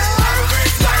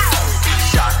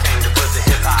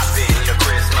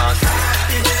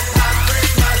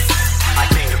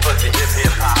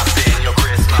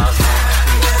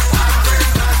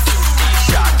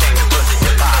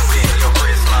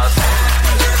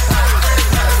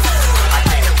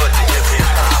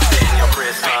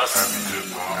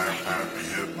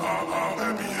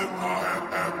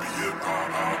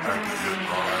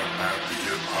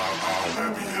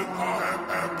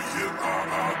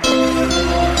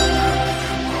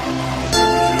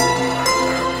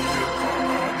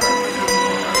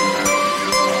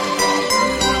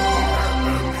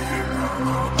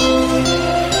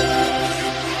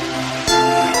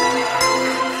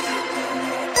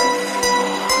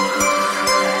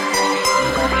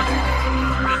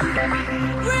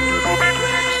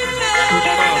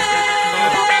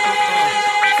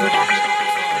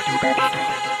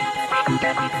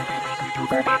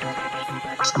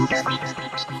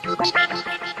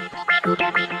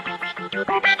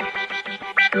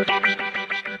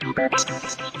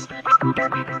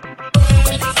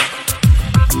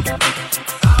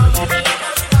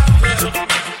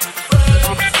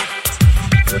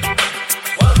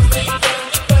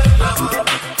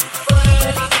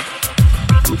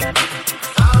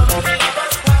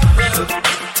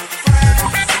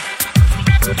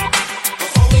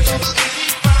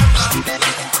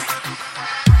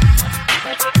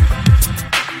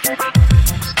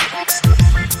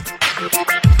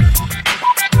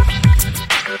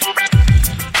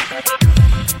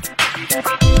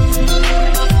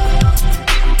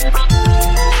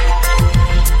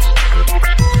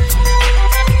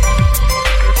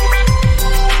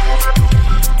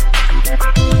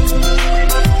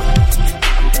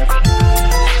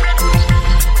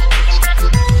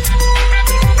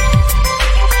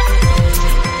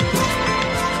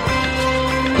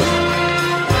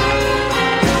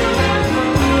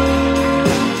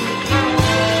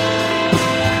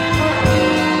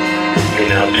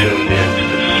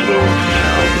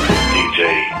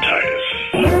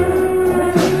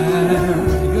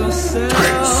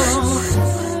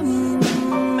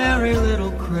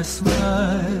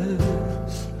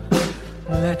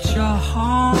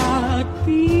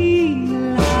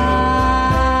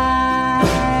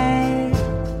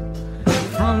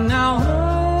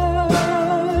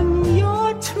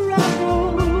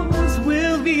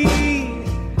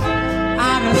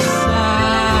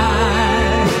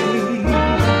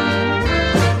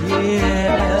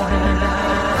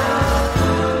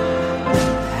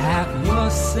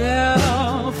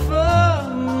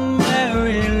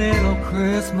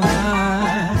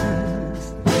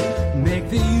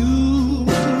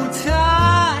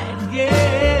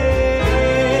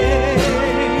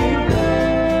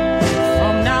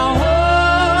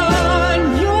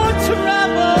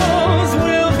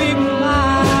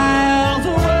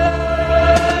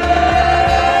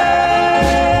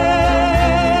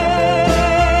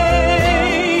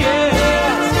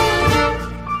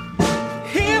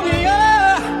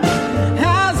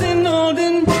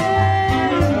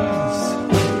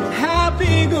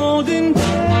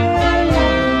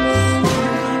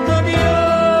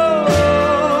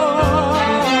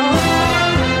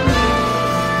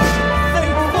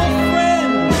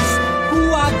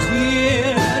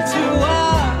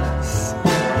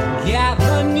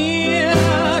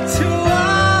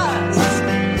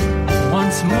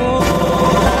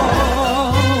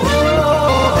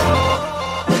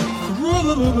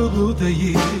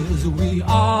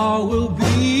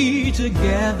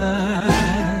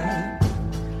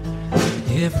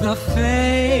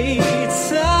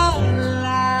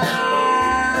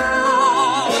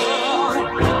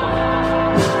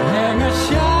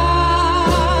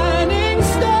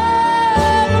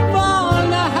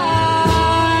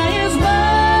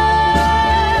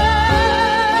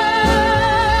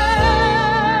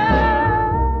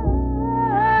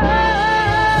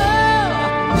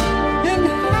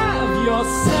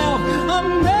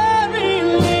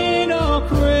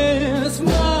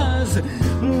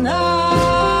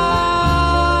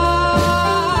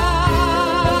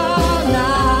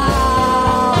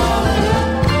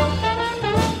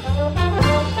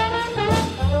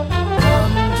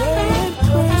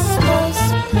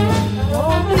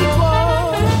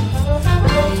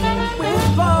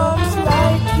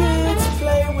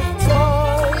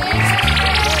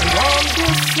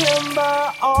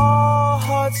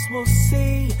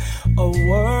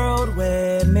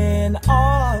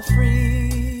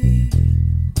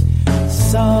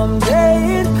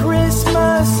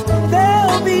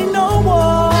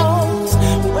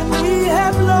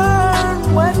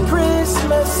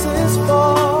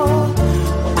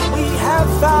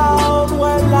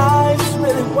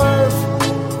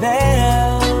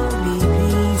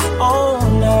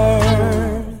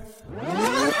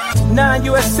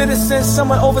 U.S. citizens,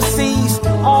 someone overseas,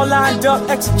 all lined up,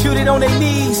 executed on their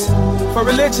knees. For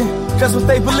religion, just what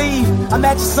they believe. I'm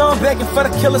at your son begging for the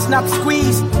killers not to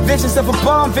squeeze. Visions of a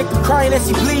bomb victim crying as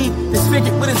he bleed.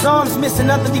 Disfigured with his arms missing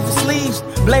underneath his sleeves.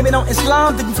 Blame it on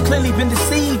Islam, then you've clearly been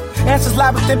deceived. Answers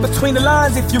lie within between the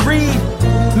lines if you read.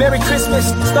 Merry Christmas,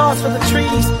 stars for the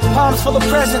trees, palms full of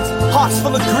presents, hearts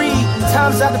full of greed.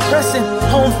 Times are depressing,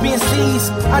 homes being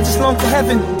seized. I just long for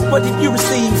heaven, what did you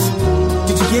receive?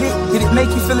 Did you get it? Did it make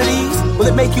you feel at ease? Will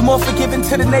it make you more forgiving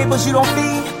to the neighbors you don't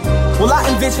feed? Well, I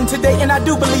envision today, and I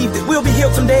do believe that we'll be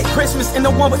healed someday at Christmas, and no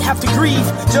one would have to grieve.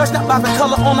 Judged not by the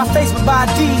color on our face, but by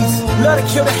our deeds. Love to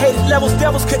kill the hated levels,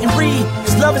 devils couldn't read.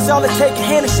 Cause love is all it takes, a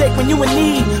hand to shake when you in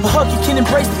need. A hug you can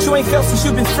embrace that you ain't felt since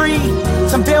you've been free.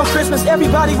 Someday on Christmas,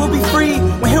 everybody will be free.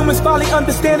 When humans finally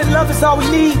understand that love is all we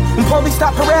need. When police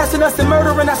stop harassing us and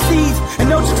murdering our seeds. And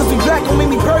no, just cause we black don't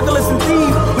mean we burglars and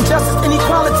thieves. When justice and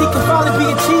equality can finally be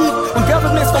achieved. When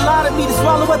governments don't lie to me to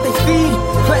swallow what they feed.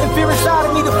 Planting fear inside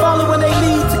of me to follow when they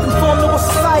lead. To conform to a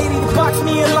society to box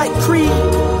me in like creed.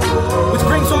 Which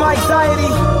brings on my anxiety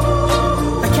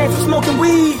that came from smoking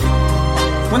weed.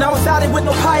 When I was out there with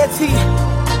no piety,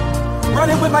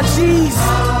 running with my G's.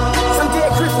 Someday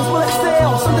at Christmas will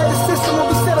excel. Someday the system will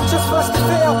be set up just for us to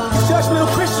fail. These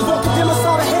judgmental Christians won't condemn us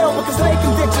all to hell because of their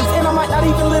convictions, and I might not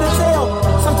even let it tell.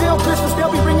 Someday on Christmas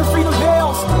they'll be ringing freedom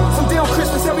bells. Someday on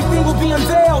Christmas everything will be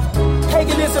unveiled.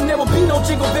 Paganism, there will be no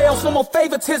jingle bells. No more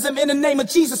favoritism, in the name of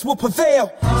Jesus will prevail.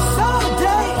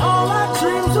 Someday all our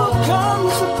dreams will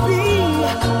come to be.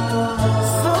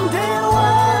 Someday in a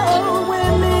world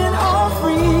where men are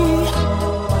free.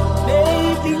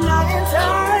 Maybe not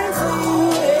entirely,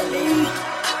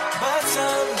 but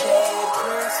someday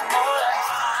Christmas.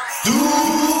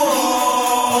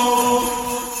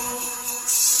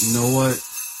 You know what?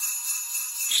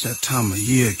 It's that time of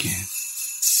year again.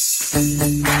 I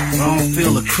don't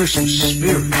feel the Christmas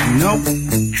spirit, you know?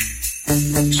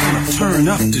 It's gonna turn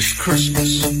up this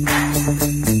Christmas.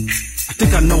 I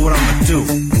think I know what I'm gonna do.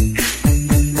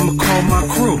 I'm gonna call my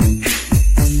crew.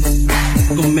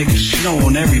 I'm gonna make it snow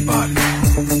on everybody.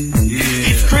 Yeah.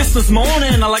 It's Christmas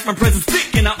morning, I like my presents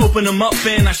thick, and I open them up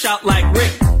and I shout like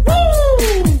Rick.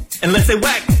 Woo! Unless they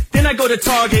whack, then I go to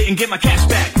Target and get my cash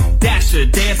back. Dasher,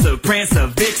 Dancer, Prancer,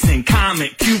 Vixen,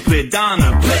 Comet, Cupid,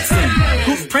 Donna, Blitzen.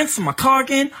 Who's Prince on my car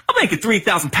again? I'm making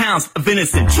 3,000 pounds of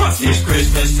venison. Trust me. It's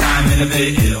Christmas time in the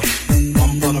video.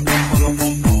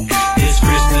 It's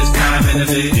Christmas time in the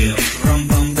video. It's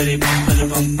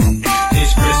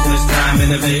Christmas time in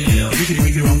the video. It's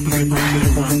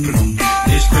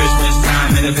Christmas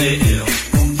time in the video.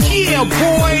 Yeah,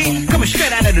 boy, coming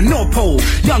straight out of the North Pole.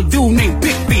 Young dude named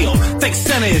Big Bill. Think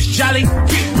Santa is jolly,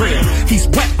 get real. He's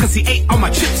wet cause he ate all my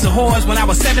chips and whores. When I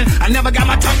was 7, I never got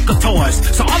my Tonka toys.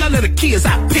 So all the little kids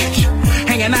I pitch,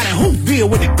 hanging out in Hoopville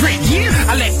with the Grinch.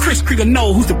 I let Chris Krieger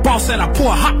know who's the boss, and I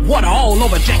pour hot water all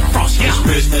over Jack Frost. Yeah. It's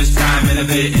Christmas time in the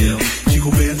video.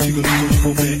 Chico Bear, Chico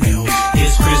Bear,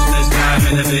 It's Christmas time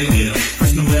in the video.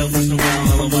 First Noel,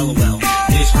 well.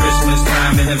 It's Christmas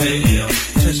time in the video.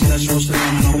 Chestnuts roasted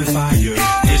on an open fire.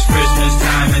 It's Christmas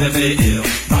time in the video.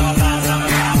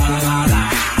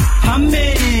 I'm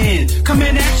in,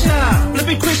 coming at ya.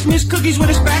 Flipping Christmas cookies with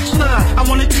a spatula. I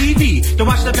want a TV to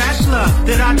watch The Bachelor.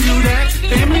 Did I do that?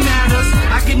 Family matters.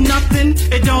 I get nothing,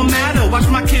 it don't matter. Watch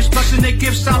my kids busting their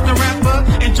gifts out the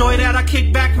wrapper. Enjoy that, I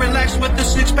kick back, relax with the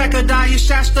 6-pack of Diet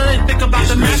Shasta and think about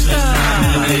the master.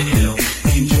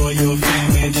 Enjoy your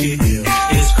family and chill.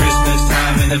 It's Christmas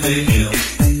time in the video.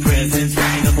 Presents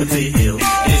hanging up the video.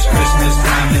 It's Christmas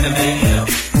time in the video.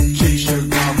 J-shirt,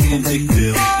 Bobby and Dick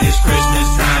Bill. It's Christmas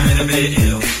time in the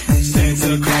video.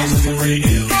 Santa Claus is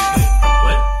real.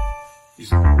 What?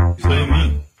 What do you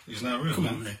mean? He's not real. Come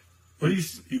on, man. What are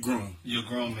you grown? You're a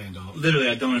grown man, dog. Literally,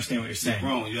 I don't understand what you're saying.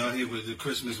 You're grown. You're out here with the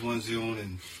Christmas onesie on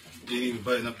and you didn't even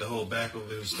button up the whole back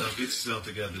of it and stuff. Get yourself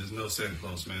together. There's no Santa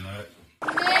Claus, man, all right?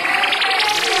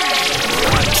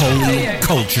 Holy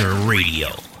Culture Radio.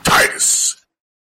 Titus.